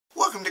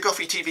Welcome to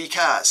Goffy TV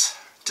Cars.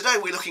 Today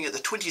we're looking at the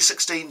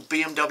 2016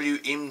 BMW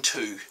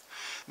M2.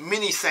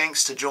 Many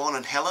thanks to John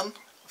and Helen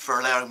for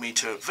allowing me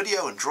to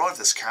video and drive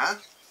this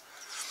car.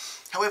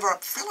 However, I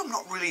feel I'm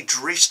not really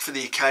dressed for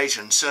the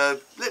occasion,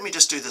 so let me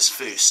just do this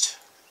first.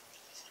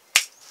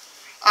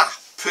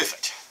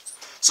 Perfect.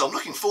 So I'm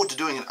looking forward to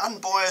doing an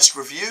unbiased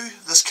review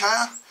of this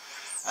car.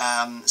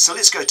 So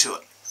let's go to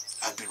it.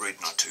 I'd be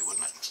rude not to,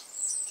 wouldn't it?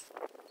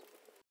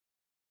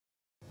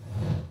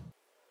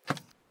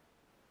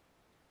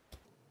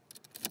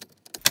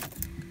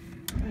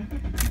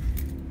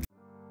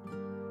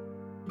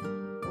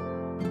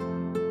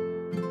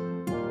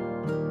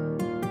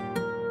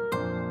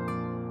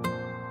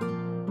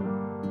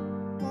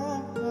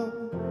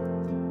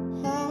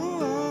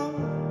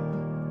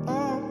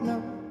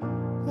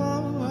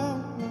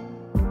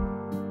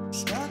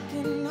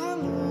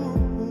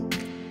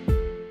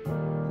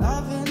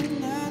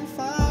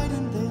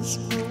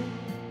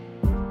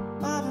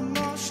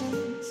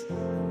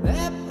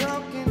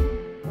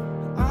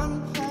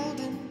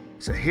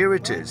 So here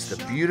it is, the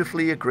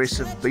beautifully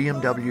aggressive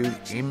BMW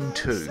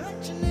M2.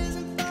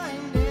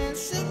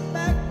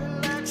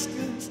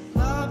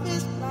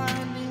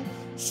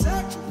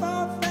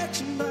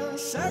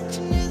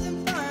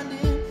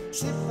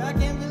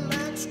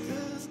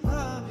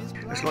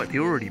 It's like the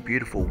already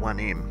beautiful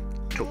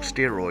 1M took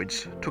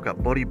steroids, took up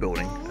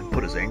bodybuilding and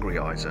put his angry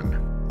eyes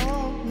in.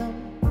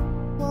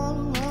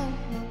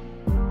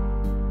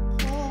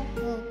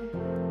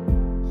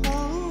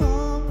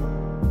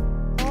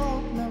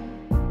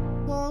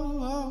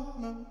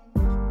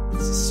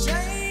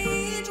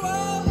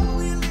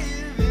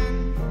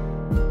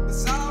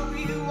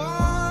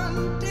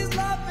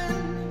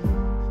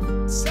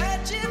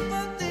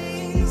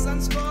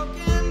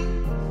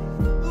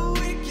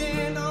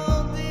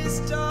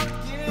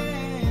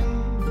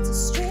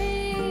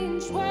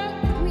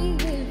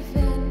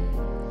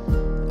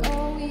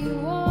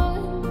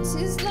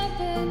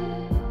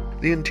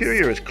 The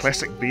interior is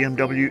classic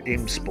BMW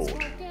M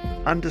Sport.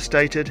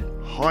 Understated,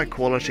 high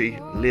quality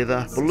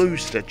leather, blue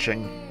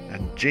stitching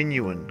and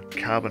genuine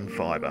carbon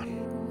fibre.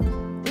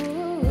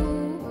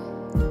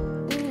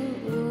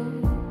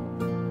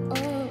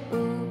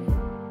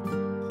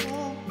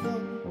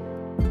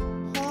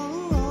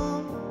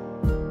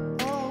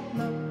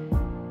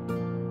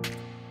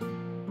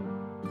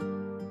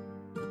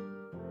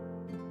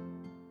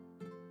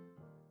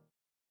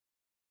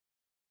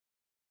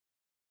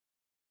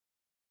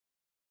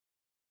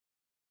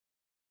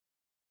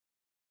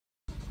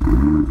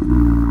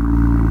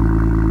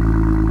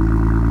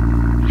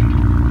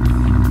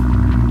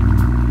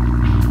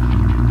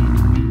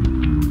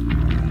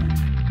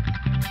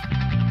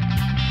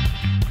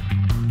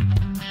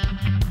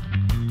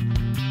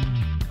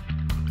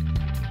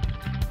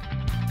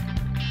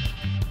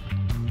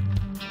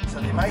 So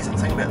the amazing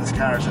thing about this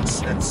car is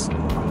it's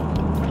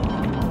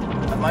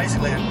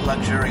amazingly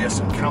luxurious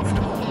and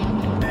comfortable,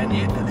 and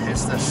yet it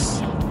has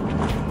this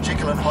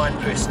Jekyll and Hyde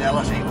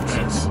personality which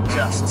is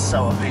just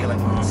so appealing.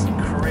 It's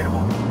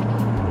incredible.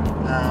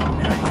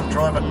 You can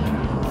drive it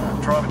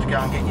to go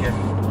and get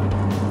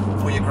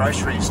all your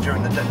groceries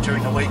during the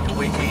week, the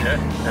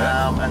weekend,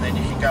 and then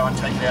you can go and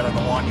take it out on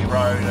the windy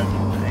road, and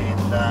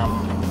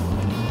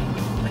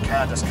the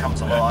car just comes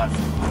alive.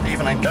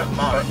 Even in good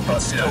mode,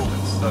 it's still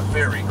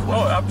very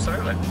quick. Oh,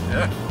 absolutely,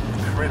 yeah.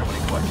 Incredibly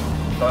quick.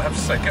 But I have to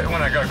say,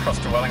 when I go across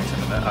to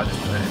Wellington and that, I just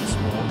put it in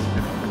sport,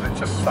 because it's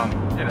just fun,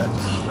 I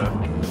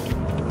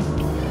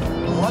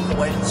like the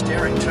weight of the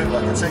steering too.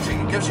 Like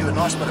it gives you a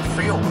nice bit of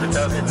feel.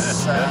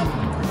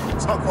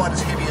 It's not quite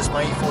as heavy as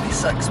my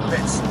E46, but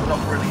that's not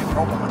really a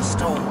problem. It's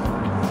still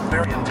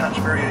very in touch,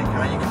 you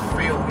can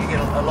feel, you get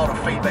a lot of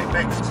feedback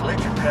back. It's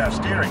electric power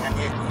steering, and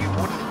yet you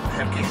wouldn't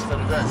have guessed that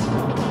it is.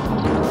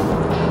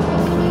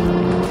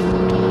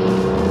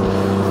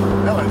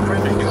 Hello,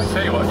 incredibly quick. I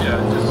tell you what, yeah,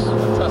 just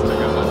fantastic,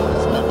 isn't it?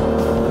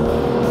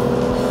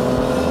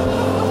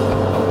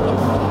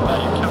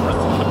 Your camera's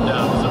come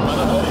down,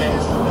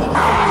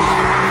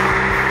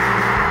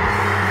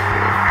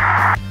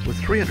 With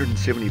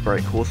 370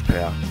 brake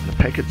horsepower and a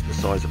package the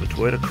size of a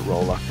Toyota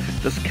Corolla,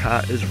 this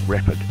car is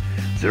rapid.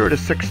 0 to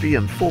 60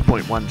 in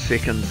 4.1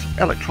 seconds,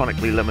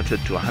 electronically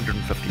limited to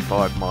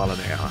 155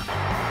 mph.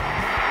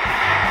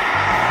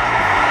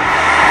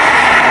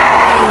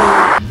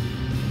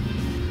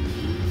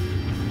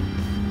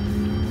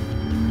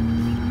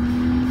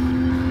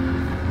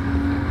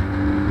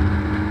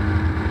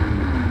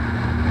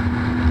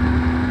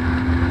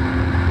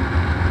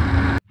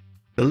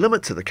 The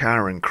limits of the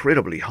car are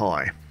incredibly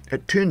high.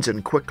 It turns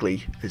in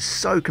quickly, is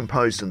so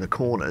composed in the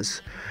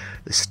corners.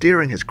 The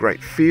steering has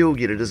great feel,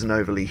 yet it isn't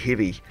overly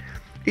heavy.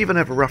 Even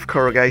over rough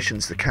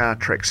corrugations, the car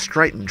tracks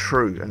straight and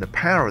true, and the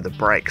power of the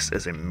brakes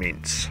is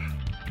immense.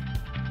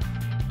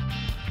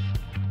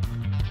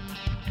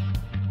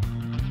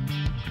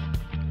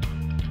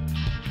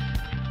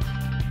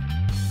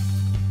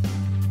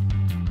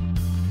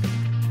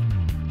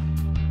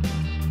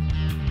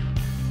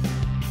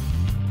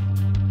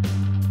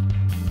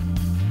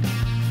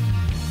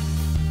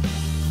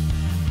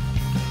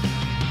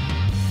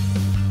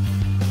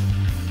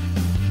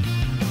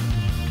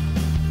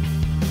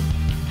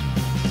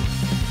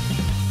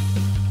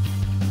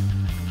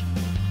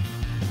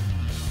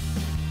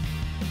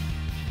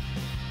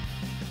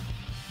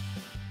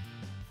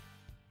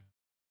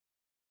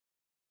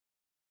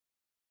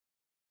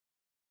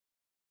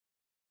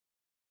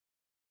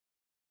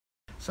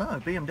 So,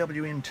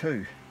 BMW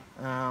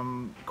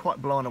M2.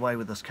 Quite blown away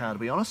with this car, to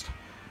be honest.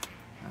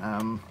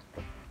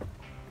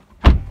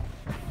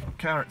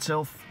 Car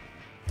itself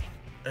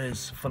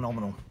is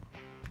phenomenal.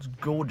 It's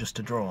gorgeous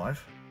to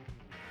drive.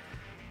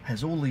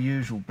 Has all the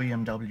usual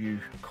BMW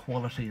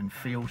quality and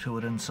feel to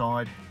it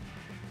inside.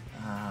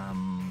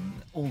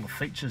 All the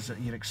features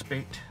that you'd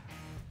expect.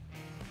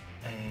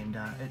 And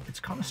it's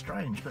kind of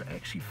strange, but it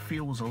actually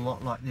feels a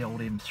lot like the old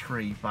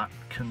M3, but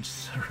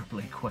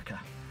considerably quicker.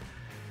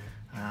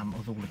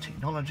 With all the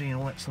technology and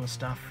all that sort of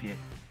stuff, yet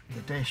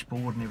the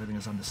dashboard and everything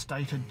is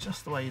understated,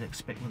 just the way you'd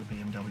expect with a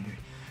BMW.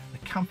 The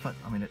comfort,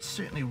 I mean, it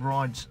certainly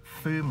rides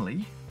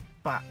firmly,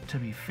 but to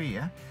be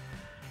fair,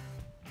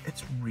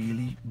 it's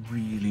really,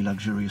 really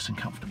luxurious and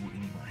comfortable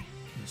anyway.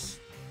 There's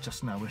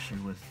just no issue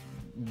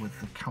with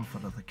the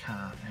comfort of the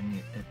car, and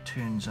yet it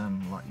turns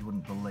in like you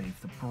wouldn't believe.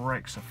 The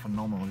brakes are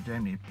phenomenal. They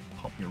damn near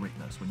pop your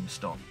retinas when you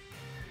stop.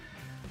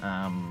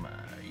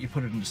 You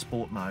put it into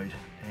sport mode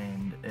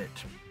and it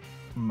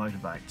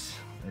motivates.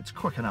 It's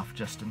quick enough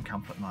just in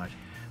comfort mode.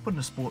 Put it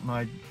into sport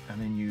mode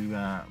and then you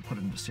put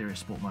it into serious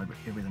sport mode, but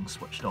everything's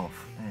switched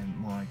off, and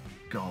my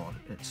god,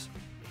 it's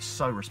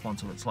so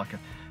responsive. It's like a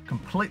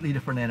completely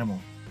different animal,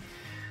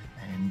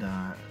 and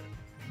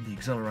the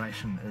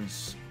acceleration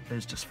is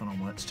just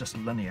phenomenal. It's just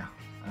linear.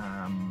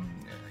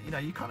 You know,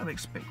 you kind of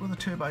expect with a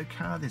turbo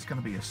car there's going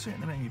to be a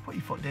certain amount. You put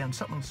your foot down,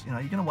 something's, you know,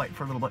 you're going to wait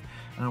for a little bit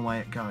and away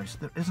it goes.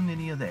 There isn't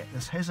any of that.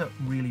 This has a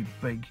really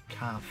big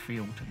car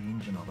feel to the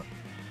engine of it.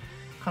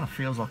 Kind of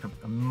feels like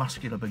a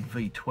muscular big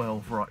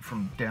V12 right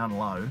from down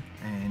low,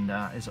 and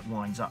as it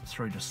winds up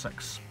through to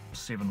 6,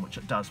 7, which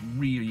it does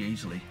really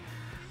easily.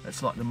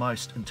 It's like the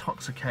most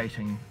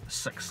intoxicating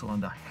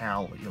 6-cylinder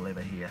howl that you'll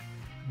ever hear.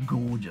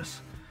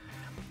 Gorgeous.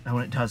 And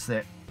when it does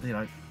that, you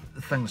know,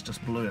 things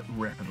just blew it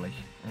rapidly.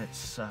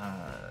 It's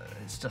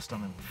just a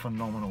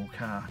phenomenal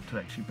car to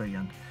actually be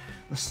in.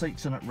 The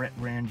seats in it wrap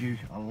around you.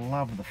 I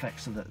love the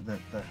facts of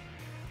the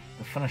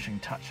finishing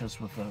touches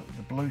with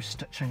the blue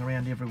stitching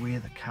around everywhere,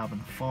 the carbon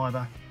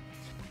fibre.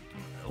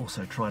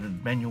 Also tried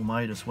in manual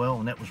mode as well,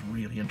 and that was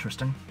really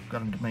interesting.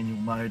 Got into manual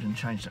mode and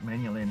changed it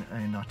manually,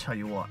 and I tell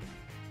you what,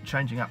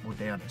 changing up or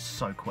down is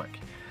so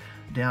quick.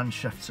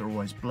 Downshifts are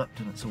always blipped,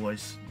 and it's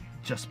always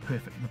just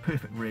perfect, the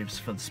perfect revs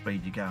for the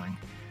speed you're going.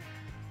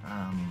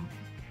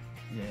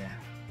 Yeah,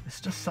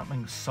 it's just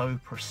something so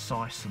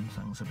precise and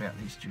things about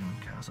these German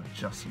cars. I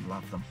just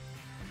love them.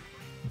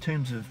 In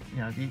terms of, you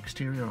know, the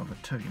exterior of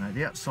it too, you know,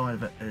 the outside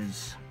of it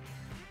is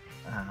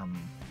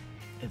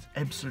it's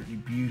absolutely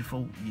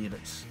beautiful, yet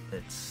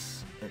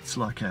it's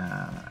like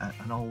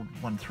an old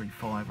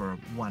 135 or a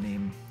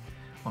 1M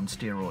on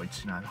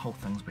steroids. You know, the whole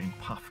thing's been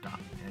puffed up.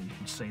 You know, you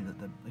can see that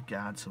the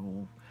guards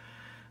are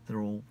they're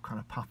all kind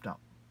of puffed up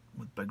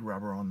with big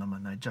rubber on them,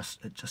 and it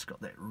just got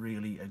that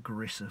really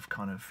aggressive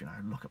kind of, you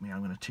know, look at me,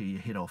 I'm going to tear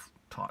your head off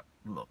type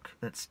look.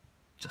 It's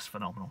just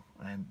phenomenal.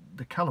 And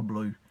the colour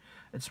blue,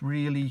 it's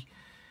really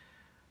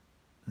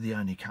the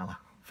only colour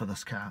for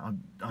this car.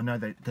 I know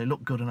they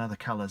look good in other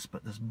colours,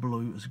 but this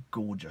blue is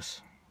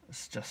gorgeous.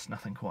 It's just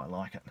nothing quite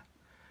like it.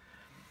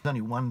 There's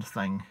only one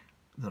thing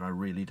that I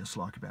really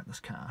dislike about this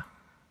car.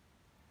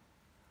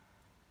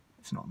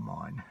 It's not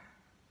mine.